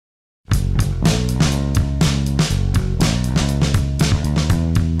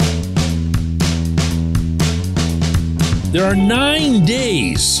There are 9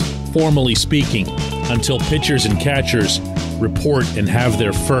 days, formally speaking, until pitchers and catchers report and have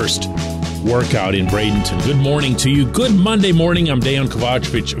their first workout in Bradenton. Good morning to you. Good Monday morning. I'm Dejan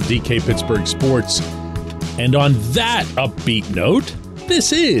Kovacevic of DK Pittsburgh Sports. And on that upbeat note,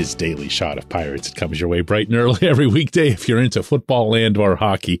 this is Daily Shot of Pirates. It comes your way bright and early every weekday if you're into football land or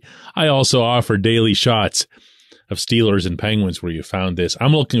hockey. I also offer daily shots of Steelers and Penguins where you found this.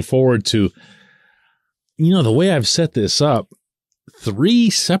 I'm looking forward to, the way I've set this up,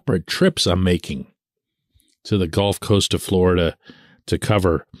 3 separate trips I'm making to the Gulf Coast of Florida to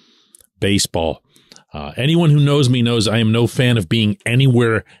cover baseball. Anyone who knows me knows I am no fan of being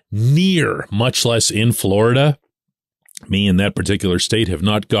anywhere near, much less in Florida. Me and that particular state have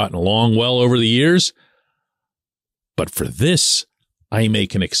not gotten along well over the years. But for this, I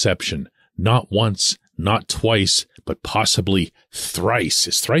make an exception. Not once, not twice, but possibly thrice.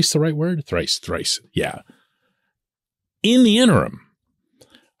 Is thrice the right word? Thrice. Yeah. In the interim,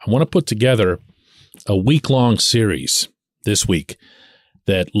 I want to put together a week-long series this week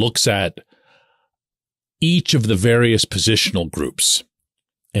that looks at each of the various positional groups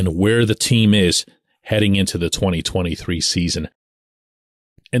and where the team is heading into the 2023 season.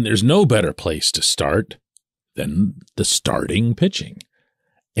 And there's no better place to start than the starting pitching.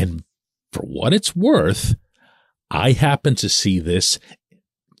 And for what it's worth, I happen to see this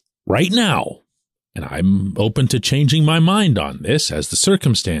right now, and I'm open to changing my mind on this as the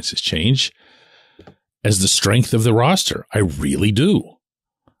circumstances change, as the strength of the roster. I really do.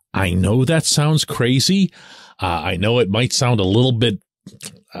 I know that sounds crazy. I know it might sound a little bit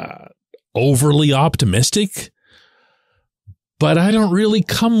overly optimistic, but I don't really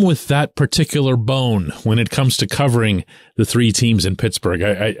come with that particular bone when it comes to covering the 3 teams in Pittsburgh.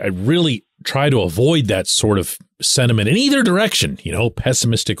 I really try to avoid that sort of sentiment in either direction,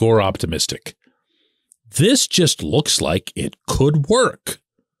 pessimistic or optimistic. This just looks like it could work.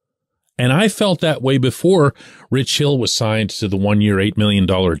 And I felt that way before Rich Hill was signed to the 1-year, $8 million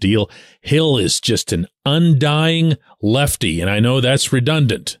deal. Hill is just an undying lefty, and I know that's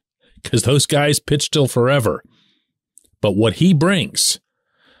redundant because those guys pitch till forever. But what he brings,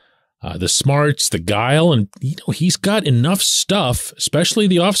 the smarts, the guile, and he's got enough stuff, especially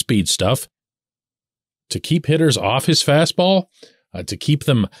the off-speed stuff, to keep hitters off his fastball, to keep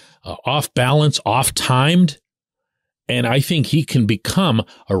them off balance, off-timed. And I think he can become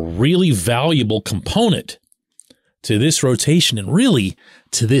a really valuable component to this rotation and really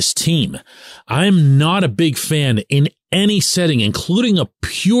to this team. I'm not a big fan in any setting, including a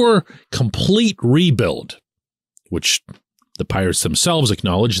pure, complete rebuild, which the Pirates themselves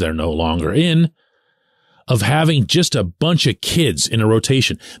acknowledge they're no longer in, of having just a bunch of kids in a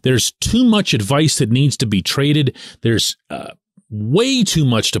rotation. There's too much advice that needs to be traded. There's way too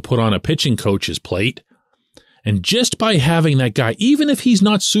much to put on a pitching coach's plate. And just by having that guy, even if he's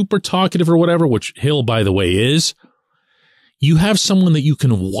not super talkative or whatever, which Hill, by the way, is, you have someone that you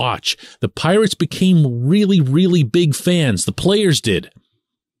can watch. The Pirates became really, really big fans. The players did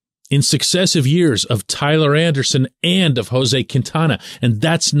in successive years of Tyler Anderson and of Jose Quintana. And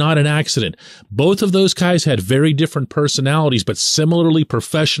that's not an accident. Both of those guys had very different personalities, but similarly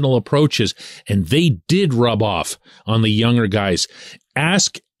professional approaches. And they did rub off on the younger guys.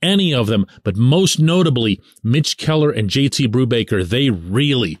 Ask any of them, but most notably Mitch Keller and JT Brubaker, they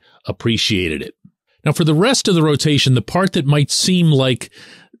really appreciated it. Now, for the rest of the rotation, the part that might seem like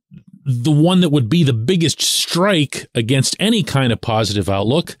the one that would be the biggest strike against any kind of positive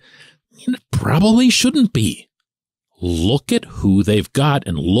outlook, it probably shouldn't be. Look at who they've got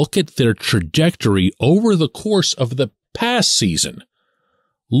and look at their trajectory over the course of the past season.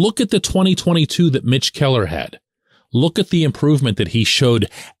 Look at the 2022 that Mitch Keller had. Look at the improvement that he showed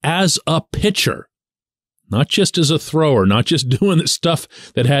as a pitcher, not just as a thrower, not just doing the stuff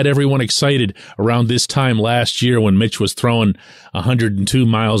that had everyone excited around this time last year when Mitch was throwing 102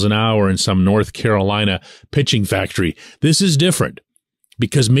 miles an hour in some North Carolina pitching factory. This is different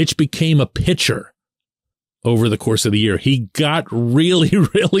because Mitch became a pitcher over the course of the year. He got really,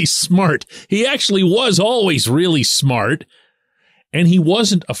 really smart. He actually was always really smart, and he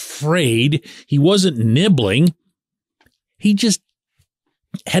wasn't afraid. He wasn't nibbling. He just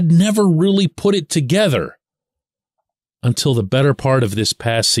had never really put it together until the better part of this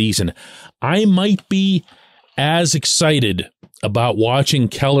past season. I might be as excited about watching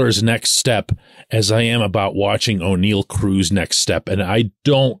Keller's next step as I am about watching O'Neill Cruz's next step, and I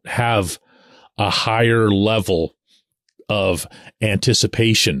don't have a higher level of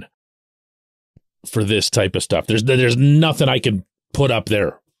anticipation for this type of stuff. There's nothing I can put up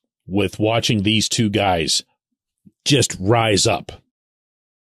there with watching these two guys just rise up.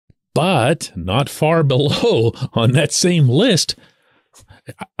 But not far below on that same list,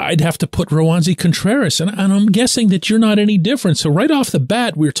 I'd have to put Roansy Contreras, and I'm guessing that you're not any different. So right off the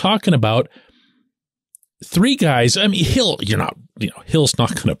bat, we're talking about three guys. I mean, Hill's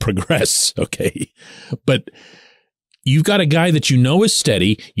not going to progress, okay? But you've got a guy that you know is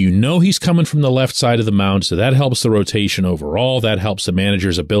steady. You know he's coming from the left side of the mound, so that helps the rotation overall. That helps the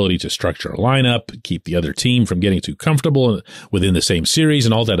manager's ability to structure a lineup, keep the other team from getting too comfortable within the same series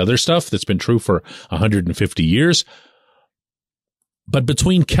and all that other stuff that's been true for 150 years. But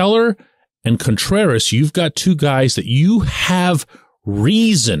between Keller and Contreras, you've got two guys that you have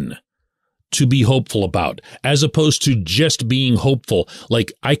reason to be hopeful about, as opposed to just being hopeful.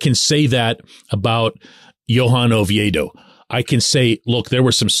 Like, I can say that about Johan Oviedo. I can say, look, there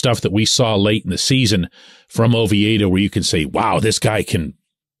was some stuff that we saw late in the season from Oviedo where you can say, wow, this guy can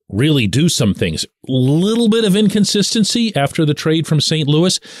really do some things. Little bit of inconsistency after the trade from St.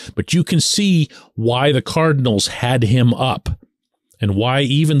 Louis, but you can see why the Cardinals had him up and why,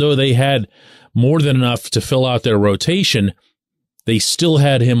 even though they had more than enough to fill out their rotation, they still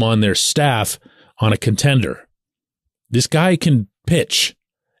had him on their staff on a contender. This guy can pitch,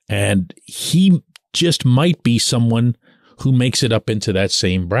 and he just might be someone who makes it up into that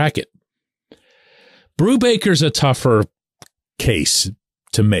same bracket. Brubaker's a tougher case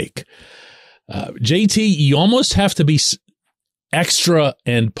to make. JT, you almost have to be extra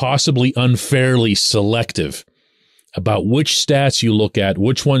and possibly unfairly selective about which stats you look at,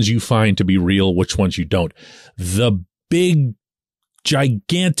 which ones you find to be real, which ones you don't. The big,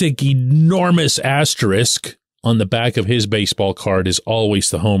 gigantic, enormous asterisk on the back of his baseball card is always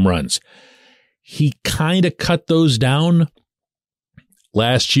the home runs. He kind of cut those down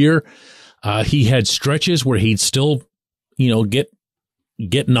last year. He had stretches where he'd still, get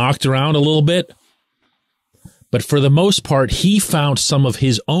knocked around a little bit. But for the most part, he found some of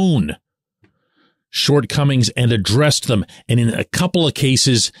his own shortcomings and addressed them. And in a couple of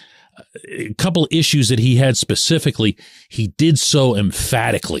cases, a couple issues that he had specifically, he did so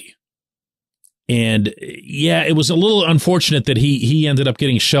emphatically. And yeah, it was a little unfortunate that he ended up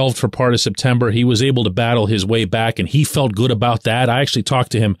getting shelved for part of September. He was able to battle his way back, and he felt good about that. I actually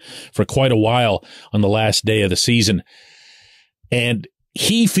talked to him for quite a while on the last day of the season, and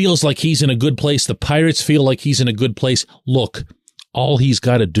he feels like he's in a good place. The Pirates feel like he's in a good place. Look, all he's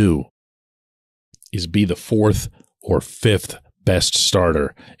got to do is be the fourth or fifth best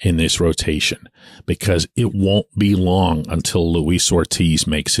starter in this rotation, because it won't be long until Luis Ortiz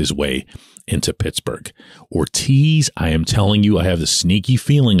makes his way into Pittsburgh. Ortiz, I am telling you, I have the sneaky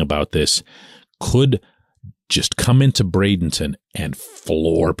feeling about this, could just come into Bradenton and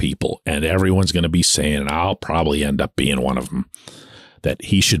floor people, and everyone's going to be saying, and I'll probably end up being one of them, that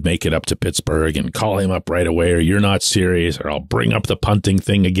he should make it up to Pittsburgh and call him up right away, or you're not serious, or I'll bring up the punting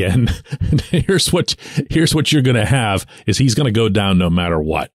thing again. here's what you're going to have is he's going to go down no matter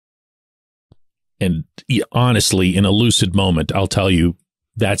what. And honestly, in a lucid moment, I'll tell you,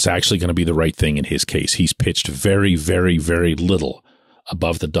 that's actually going to be the right thing in his case. He's pitched very, very, very little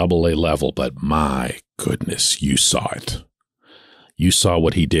above the AA level, but my goodness, you saw it. You saw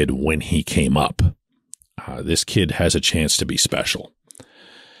what he did when he came up. This kid has a chance to be special.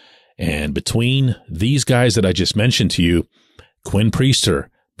 And between these guys that I just mentioned to you, Quinn Priester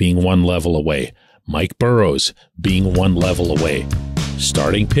being one level away, Mike Burrows being one level away,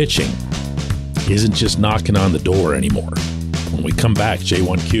 starting pitching isn't just knocking on the door anymore. When we come back,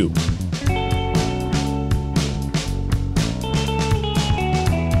 J1Q.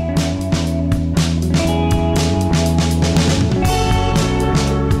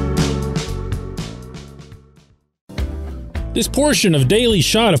 This portion of Daily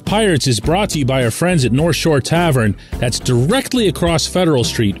Shot of Pirates is brought to you by our friends at North Shore Tavern, that's directly across Federal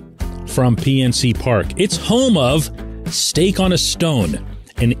Street from PNC Park. It's home of Steak on a Stone,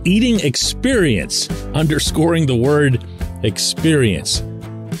 an eating experience, underscoring the word experience.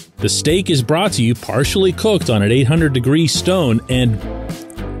 The steak is brought to you partially cooked on an 800-degree stone, and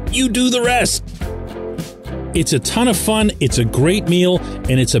you do the rest. It's a ton of fun, it's a great meal,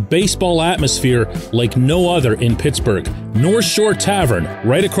 and it's a baseball atmosphere like no other in Pittsburgh. North Shore Tavern,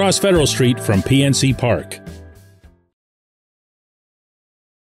 right across Federal Street from PNC Park.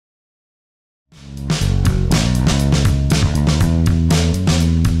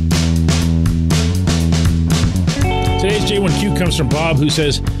 Today's J1Q comes from Bob, who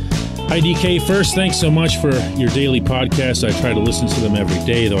says, "Hi DK, first, thanks so much for your daily podcast. I try to listen to them every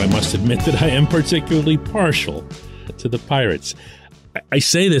day, though I must admit that I am particularly partial to the Pirates." I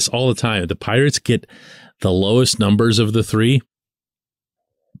say this all the time. The Pirates get the lowest numbers of the three,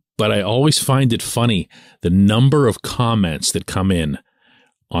 but I always find it funny the number of comments that come in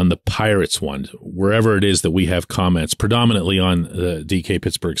on the Pirates one, wherever it is that we have comments, predominantly on the DK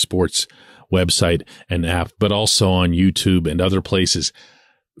Pittsburgh Sports website and app, but also on YouTube and other places,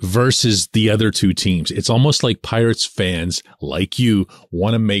 versus the other two teams. It's almost like Pirates fans, like you,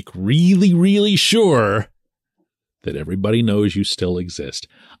 want to make really, really sure that everybody knows you still exist.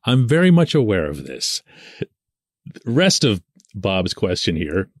 I'm very much aware of this. The rest of Bob's question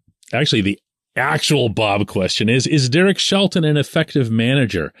here, actually the actual Bob question is Derek Shelton an effective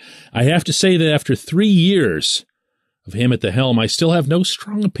manager? I have to say that after 3 years of him at the helm, I still have no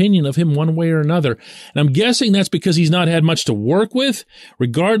strong opinion of him one way or another. And I'm guessing that's because he's not had much to work with.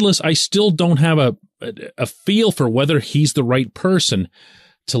 Regardless, I still don't have a feel for whether he's the right person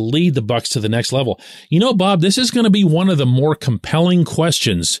to lead the Bucs to the next level. You know, Bob, this is going to be one of the more compelling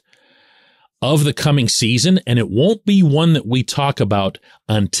questions of the coming season, and it won't be one that we talk about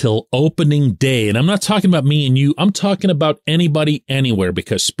until opening day. And I'm not talking about me and you. I'm talking about anybody anywhere,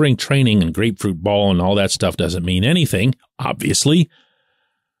 because spring training and grapefruit ball and all that stuff doesn't mean anything, obviously.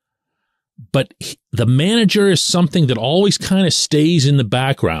 But the manager is something that always kind of stays in the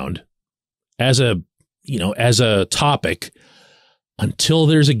background as a topic until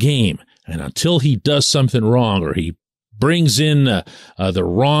there's a game and until he does something wrong, or he brings in the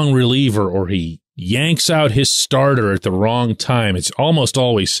wrong reliever, or he yanks out his starter at the wrong time. It's almost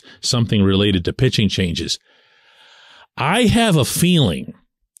always something related to pitching changes. I have a feeling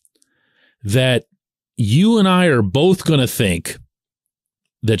that you and I are both going to think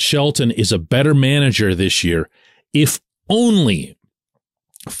that Shelton is a better manager this year, if only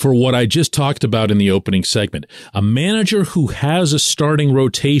for what I just talked about in the opening segment. A manager who has a starting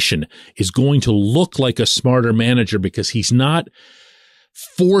rotation is going to look like a smarter manager, because he's not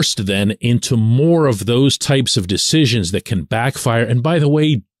forced then into more of those types of decisions that can backfire, and by the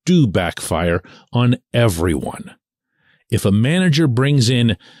way, do backfire on everyone. If a manager brings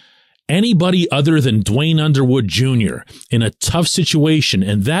in anybody other than Dwayne Underwood Jr. in a tough situation,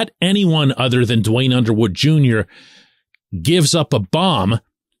 and that anyone other than Dwayne Underwood Jr. gives up a bomb,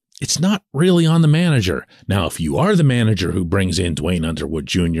 it's not really on the manager. Now, if you are the manager who brings in Dwayne Underwood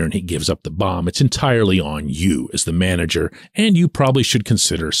Jr. and he gives up the bomb, it's entirely on you as the manager, and you probably should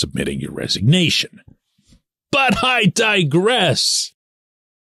consider submitting your resignation. But I digress.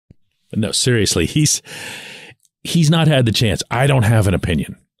 But no, seriously, he's not had the chance. I don't have an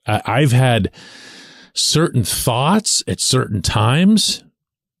opinion. I've had certain thoughts at certain times,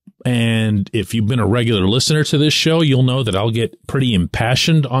 and if you've been a regular listener to this show, you'll know that I'll get pretty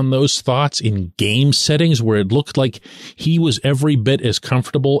impassioned on those thoughts in game settings where it looked like he was every bit as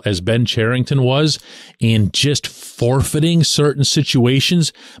comfortable as Ben Cherington was in just forfeiting certain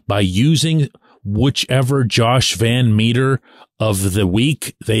situations by using whichever Josh Van Meter of the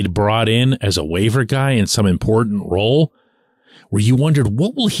week they'd brought in as a waiver guy in some important role, where you wondered,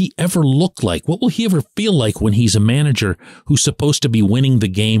 what will he ever look like? What will he ever feel like when he's a manager who's supposed to be winning the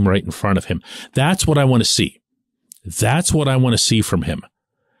game right in front of him? That's what I want to see. That's what I want to see from him.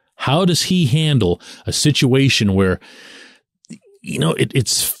 How does he handle a situation where,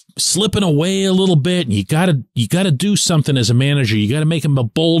 it's slipping away a little bit, and you gotta do something as a manager. You gotta make him a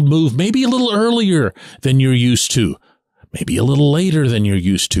bold move, maybe a little earlier than you're used to, maybe a little later than you're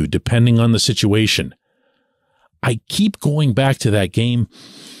used to, depending on the situation. I keep going back to that game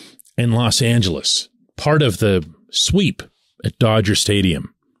in Los Angeles, part of the sweep at Dodger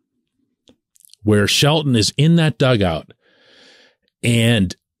Stadium, where Shelton is in that dugout,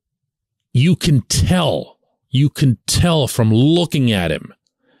 and you can tell from looking at him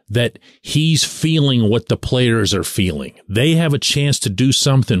that he's feeling what the players are feeling. They have a chance to do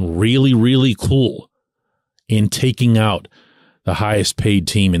something really, really cool in taking out the highest paid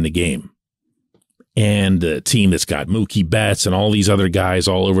team in the game. And the team that's got Mookie Betts and all these other guys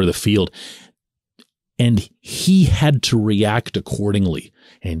all over the field. And he had to react accordingly.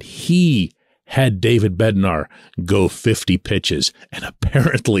 And he had David Bednar go 50 pitches. And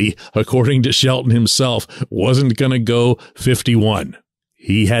apparently, according to Shelton himself, wasn't going to go 51.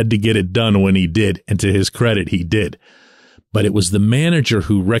 He had to get it done when he did. And to his credit, he did. But it was the manager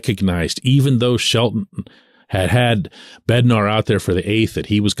who recognized, even though Shelton had Bednar out there for the 8th, that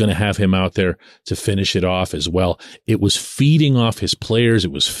he was going to have him out there to finish it off as well. It was feeding off his players.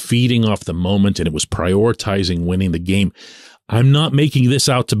 It was feeding off the moment, and it was prioritizing winning the game. I'm not making this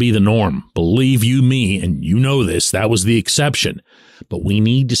out to be the norm. Believe you me, and you know this, that was the exception. But we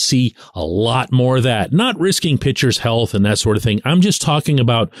need to see a lot more of that. Not risking pitchers' health and that sort of thing. I'm just talking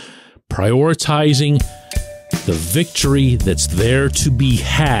about prioritizing the victory that's there to be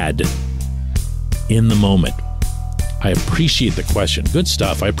had in the moment. I appreciate the question. Good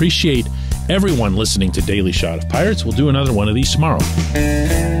stuff. I appreciate everyone listening to Daily Shot of Pirates. We'll do another one of these tomorrow.